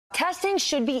testing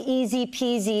should be easy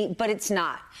peasy, but it's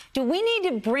not. Do we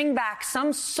need to bring back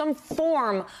some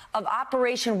form of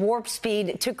Operation Warp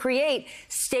Speed to create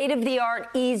state-of-the-art,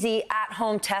 easy,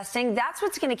 at-home testing? That's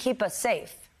what's going to keep us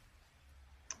safe.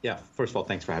 Yeah, first of all,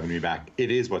 thanks for having me back.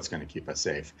 It is what's going to keep us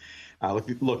safe. Look,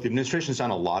 the administration's done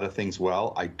a lot of things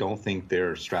well. I don't think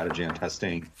their strategy on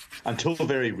testing, until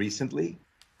very recently,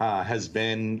 has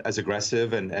been as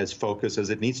aggressive and as focused as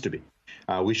it needs to be.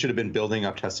 We should have been building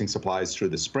up testing supplies through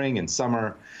the spring and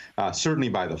summer. Certainly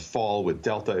by the fall with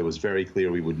Delta, it was very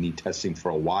clear we would need testing for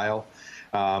a while.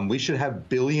 We should have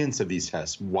billions of these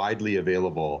tests widely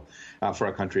available for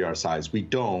a country our size. We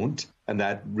don't, and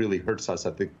that really hurts us,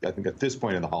 I think at this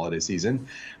point in the holiday season.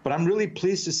 But I'm really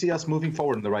pleased to see us moving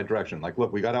forward in the right direction. Like,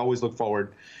 look, we got to always look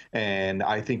forward, and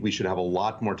I think we should have a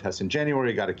lot more tests in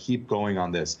January. Got to keep going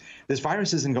on this. This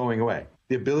virus isn't going away.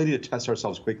 The ability to test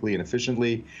ourselves quickly and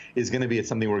efficiently is going to be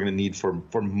something we're going to need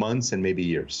for months and maybe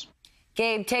years.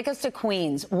 Gabe, take us to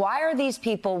Queens. Why are these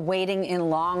people waiting in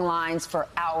long lines for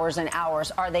hours and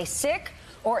hours? Are they sick,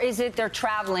 or is it they're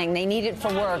traveling, they need it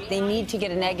for work, they need to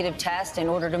get a negative test in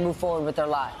order to move forward with their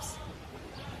lives?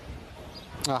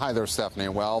 Hi there, Stephanie.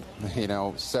 Well, you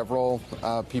know, several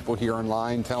people here in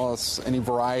line tell us any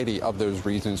variety of those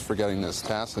reasons for getting this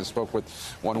test. I spoke with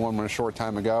one woman a short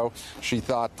time ago. She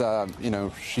thought, you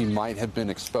know, she might have been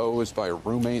exposed by a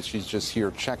roommate. She's just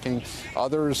here checking.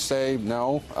 Others say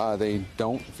no, they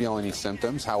don't feel any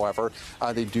symptoms. However,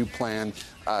 they do plan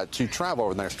to travel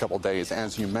over the next couple of days,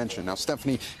 as you mentioned. Now,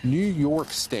 Stephanie, New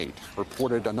York State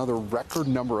reported another record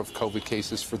number of COVID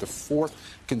cases for the fourth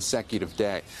consecutive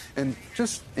day. And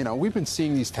just, you know, we've been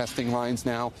seeing these testing lines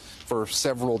now for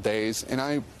several days, and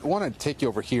I want to take you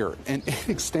over here, and it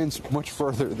extends much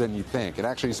further than you think. It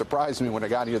actually surprised me when I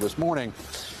got here this morning.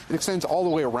 It extends all the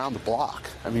way around the block.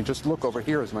 I mean, just look over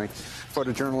here as my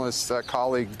photojournalist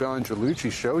colleague Bill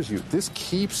Angelucci shows you. This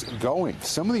keeps going.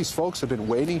 Some of these folks have been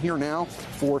waiting here now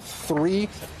for 3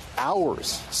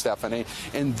 hours, Stephanie,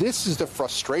 and this is the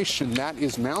frustration that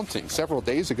is mounting. Several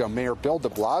days ago, Mayor Bill de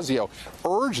Blasio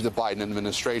urged the Biden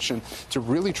administration to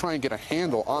really try and get a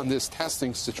handle on this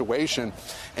testing situation,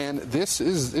 and this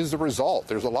is the result.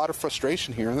 There's a lot of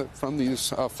frustration here from these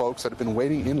folks that have been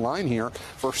waiting in line here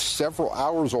for several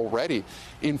hours already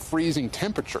in freezing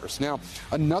temperatures. Now,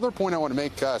 another point I want to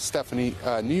make, Stephanie,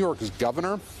 New York's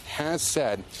governor has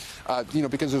said, you know,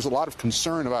 because there's a lot of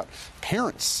concern about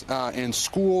parents and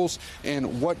schools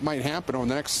and what might happen over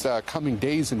the next coming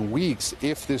days and weeks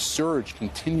if this surge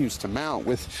continues to mount,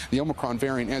 with the Omicron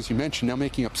variant, as you mentioned, now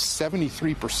making up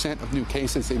 73% of new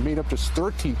cases. They made up just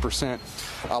 13%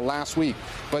 last week.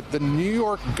 But the New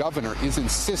York governor is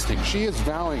insisting, she is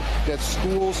vowing that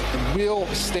schools will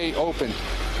stay open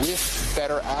with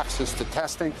better access to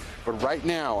testing. But right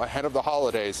now, ahead of the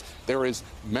holidays, there is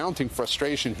mounting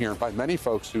frustration here by many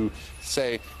folks who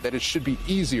say that it should be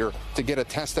easier to get a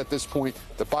test at this point.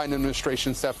 The Biden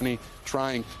administration, Stephanie,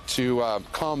 trying to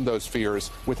calm those fears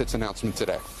with its announcement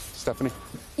today. Stephanie?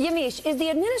 Yamiche, is the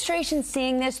administration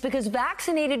seeing this? Because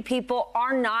vaccinated people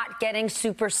are not getting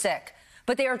super sick,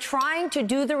 but they are trying to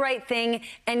do the right thing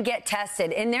and get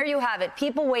tested. And there you have it,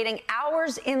 people waiting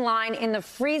hours in line in the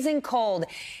freezing cold.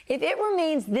 If it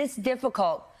remains this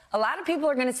difficult, a lot of people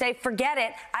are going to say, forget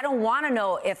it, I don't want to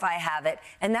know if I have it.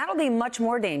 And that'll be much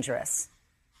more dangerous.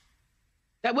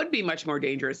 That would be much more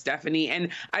dangerous, Stephanie. And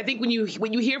I think when you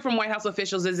hear from White House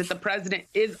officials is that the president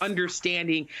is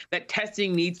understanding that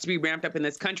testing needs to be ramped up in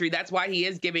this country. That's why he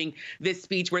is giving this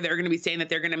speech where they're going to be saying that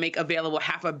they're going to make available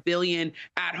 500 million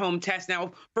at-home tests.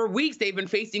 Now, for weeks, they've been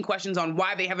facing questions on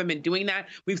why they haven't been doing that.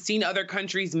 We've seen other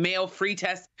countries mail free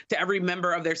tests to every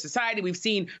member of their society. We've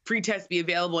seen free tests be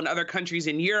available in other countries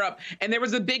in Europe. And there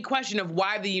was a big question of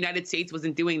why the United States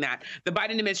wasn't doing that. The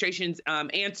Biden administration's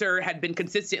answer had been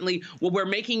consistently, well,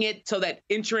 we're making it so that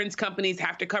insurance companies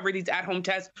have to cover these at-home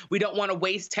tests. We don't want to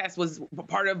waste tests, was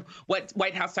part of what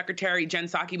White House Secretary Jen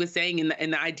Psaki was saying in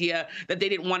the idea that they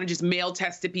didn't want to just mail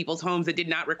tests to people's homes that did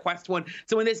not request one.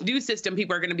 So in this new system,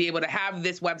 people are going to be able to have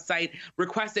this website,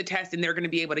 request a test, and they're going to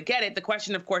be able to get it. The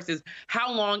question, of course, is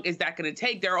how long is that going to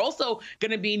take? There are also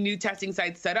going to be new testing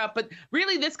sites set up, but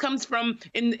really this comes from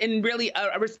in really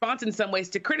a response in some ways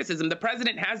to criticism. The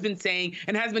president has been saying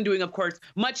and has been doing, of course,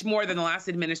 much more than the last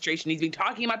administration. He's been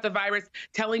talking about the virus,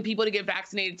 telling people to get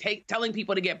vaccinated, telling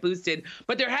people to get boosted.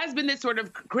 But there has been this sort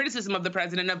of criticism of the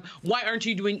president of why aren't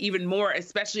you doing even more,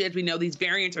 especially as we know these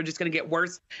variants are just going to get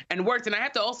worse and worse. And I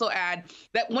have to also add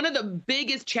that one of the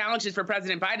biggest challenges for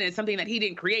President Biden is something that he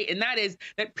didn't create, and that is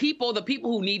that the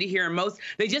people who need to hear him most,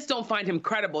 they just don't find him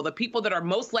credible. The people that are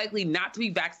most likely not to be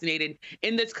vaccinated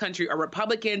in this country are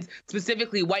Republicans,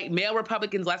 specifically white male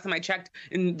Republicans. Last time I checked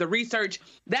in the research,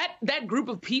 that group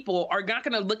of people are not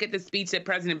going to look at the speech that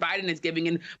President Biden is giving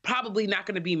and probably not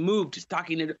going to be moved just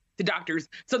talking to doctors.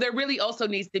 So there really also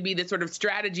needs to be this sort of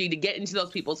strategy to get into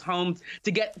those people's homes,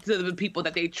 to get to the people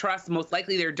that they trust, most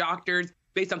likely their doctors,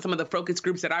 based on some of the focus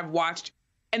groups that I've watched.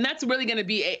 And that's really going to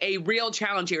be a real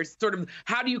challenge here. Sort of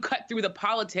how do you cut through the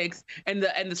politics and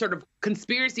the sort of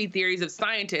conspiracy theories of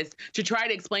scientists to try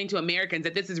to explain to Americans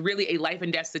that this is really a life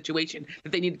and death situation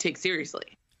that they need to take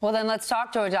seriously. Well, then let's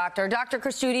talk to a doctor. Dr.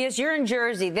 Christoudias, you're in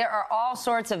Jersey. There are all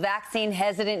sorts of vaccine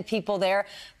hesitant people there,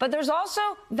 but there's also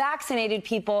vaccinated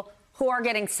people who are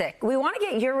getting sick. We want to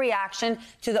get your reaction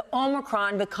to the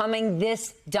Omicron becoming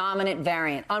this dominant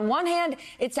variant. On one hand,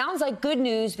 it sounds like good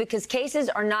news because cases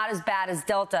are not as bad as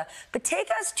Delta, but take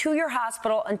us to your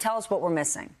hospital and tell us what we're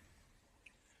missing.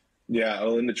 Yeah,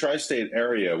 well, in the tri-state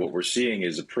area, what we're seeing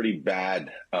is a pretty bad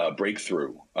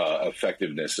breakthrough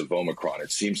effectiveness of Omicron.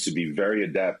 It seems to be very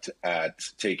adept at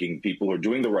taking people who are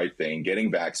doing the right thing,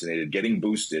 getting vaccinated, getting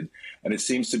boosted, and it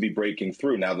seems to be breaking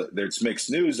through. Now, there's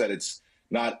mixed news that it's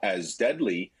not as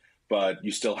deadly, but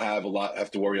you still have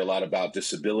to worry a lot about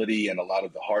disability and a lot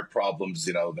of the heart problems,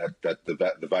 that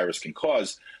the virus can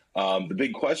cause. The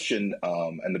big question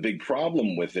and the big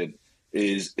problem with it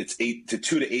is it's 2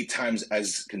 to 8 times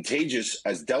as contagious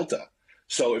as Delta.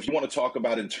 So if you want to talk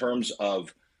about in terms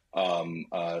of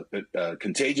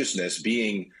contagiousness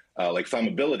being like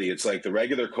flammability, it's like the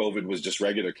regular COVID was just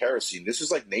regular kerosene. This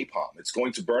is like napalm. It's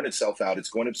going to burn itself out. It's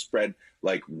going to spread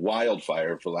like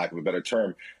wildfire, for lack of a better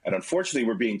term. And unfortunately,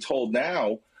 we're being told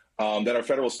now that our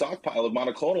federal stockpile of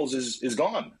monoclonals is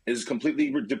gone, is completely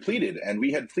depleted. And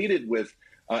we had pleaded with,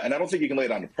 and I don't think you can lay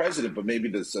it on the president, but maybe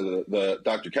the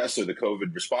Dr. Kessler,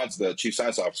 the chief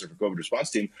science officer for COVID response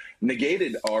team,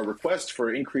 negated our request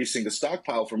for increasing the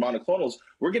stockpile for monoclonals.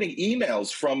 We're getting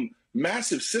emails from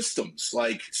massive systems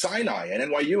like Sinai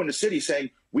and NYU in the city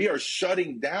saying we are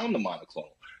shutting down the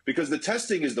monoclonal because the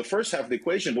testing is the first half of the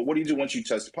equation. But what do you do once you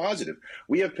test positive?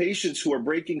 We have patients who are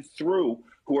breaking through,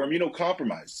 who are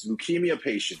immunocompromised, leukemia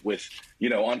patient with,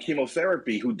 on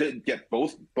chemotherapy, who did get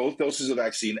both doses of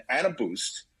vaccine and a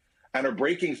boost and are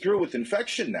breaking through with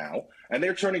infection now. And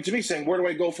they're turning to me saying, where do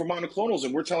I go for monoclonals?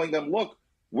 And we're telling them, look,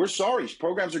 we're sorry.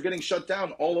 Programs are getting shut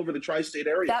down all over the tri-state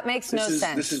area. That makes no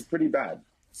sense. This is pretty bad.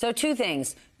 So 2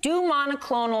 things. Do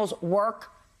monoclonals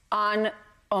work on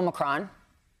Omicron?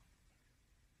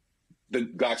 The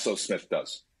GlaxoSmith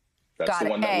does. That's the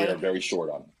one that we are very short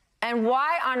on. And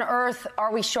why on earth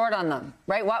are we short on them,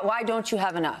 right? Why don't you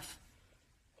have enough?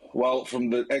 Well, from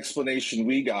the explanation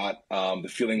we got, the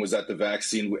feeling was that the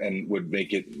vaccine would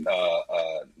make it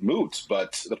moot.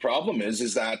 But the problem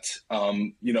is that,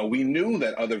 we knew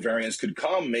that other variants could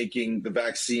come, making the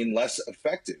vaccine less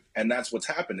effective. And that's what's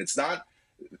happened. It's not.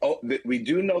 We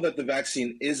do know that the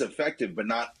vaccine is effective, but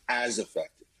not as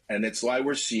effective. And it's why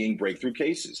we're seeing breakthrough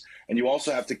cases. And you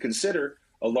also have to consider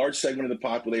a large segment of the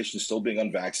population still being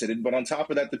unvaccinated. But on top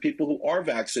of that, the people who are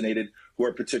vaccinated, who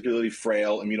are particularly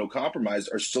frail,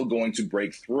 immunocompromised, are still going to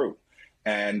break through.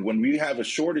 And when we have a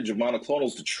shortage of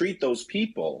monoclonals to treat those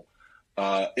people,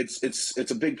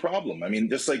 it's a big problem. I mean,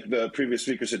 just like the previous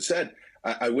speakers had said,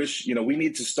 I wish, we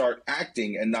need to start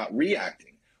acting and not reacting.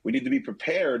 We need to be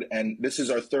prepared, and this is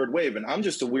our third wave. And I'm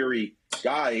just a weary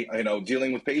guy,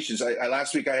 dealing with patients.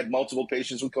 Last week I had multiple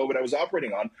patients with COVID I was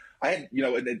operating on. I had,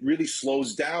 and it really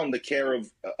slows down the care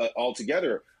of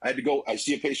altogether. I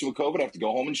see a patient with COVID, I have to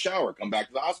go home and shower, come back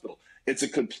to the hospital. It's a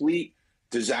complete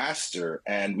disaster,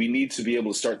 and we need to be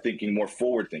able to start thinking more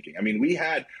forward thinking. I mean, we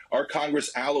had our Congress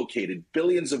allocated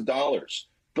billions of dollars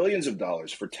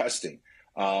for testing.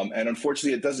 And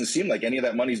unfortunately, it doesn't seem like any of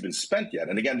that money's been spent yet.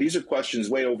 And again, these are questions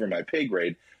way over my pay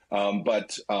grade.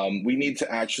 But we need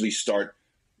to actually start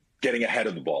getting ahead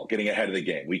of the ball, getting ahead of the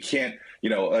game. We can't,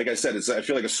 like I said, I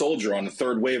feel like a soldier on the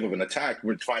third wave of an attack.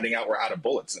 We're finding out we're out of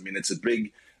bullets. I mean, it's a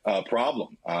big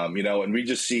problem, and we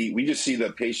just see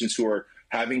the patients who are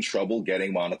having trouble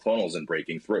getting monoclonals and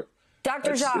breaking through.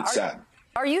 Dr. Jha,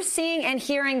 are you seeing and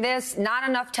hearing this, not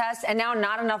enough tests and now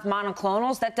not enough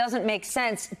monoclonals? That doesn't make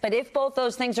sense. But if both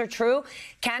those things are true,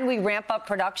 can we ramp up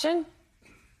production?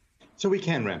 So we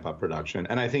can ramp up production.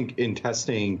 And I think in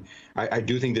testing, I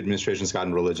do think the administration's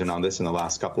gotten religion on this in the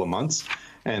last couple of months,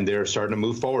 and they're starting to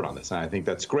move forward on this. And I think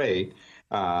that's great.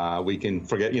 We can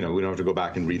forget, we don't have to go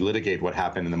back and relitigate what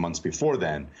happened in the months before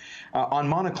then. On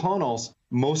monoclonals,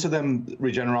 most of them,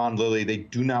 Regeneron, Lilly, they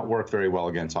do not work very well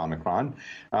against Omicron.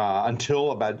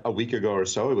 Until about a week ago or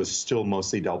so, it was still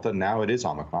mostly Delta. Now it is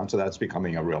Omicron, so that's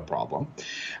becoming a real problem.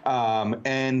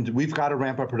 And we've got to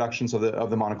ramp up productions of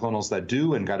the monoclonals that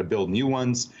do, and got to build new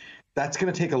ones. That's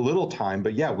going to take a little time,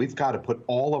 but yeah, we've got to put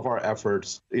all of our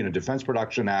efforts, Defense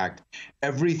Production Act,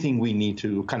 everything we need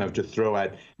to to throw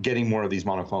at getting more of these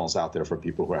monoclonals out there for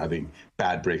people who are having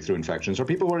bad breakthrough infections or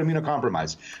people who are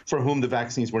immunocompromised, for whom the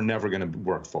vaccines were never going to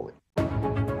work fully.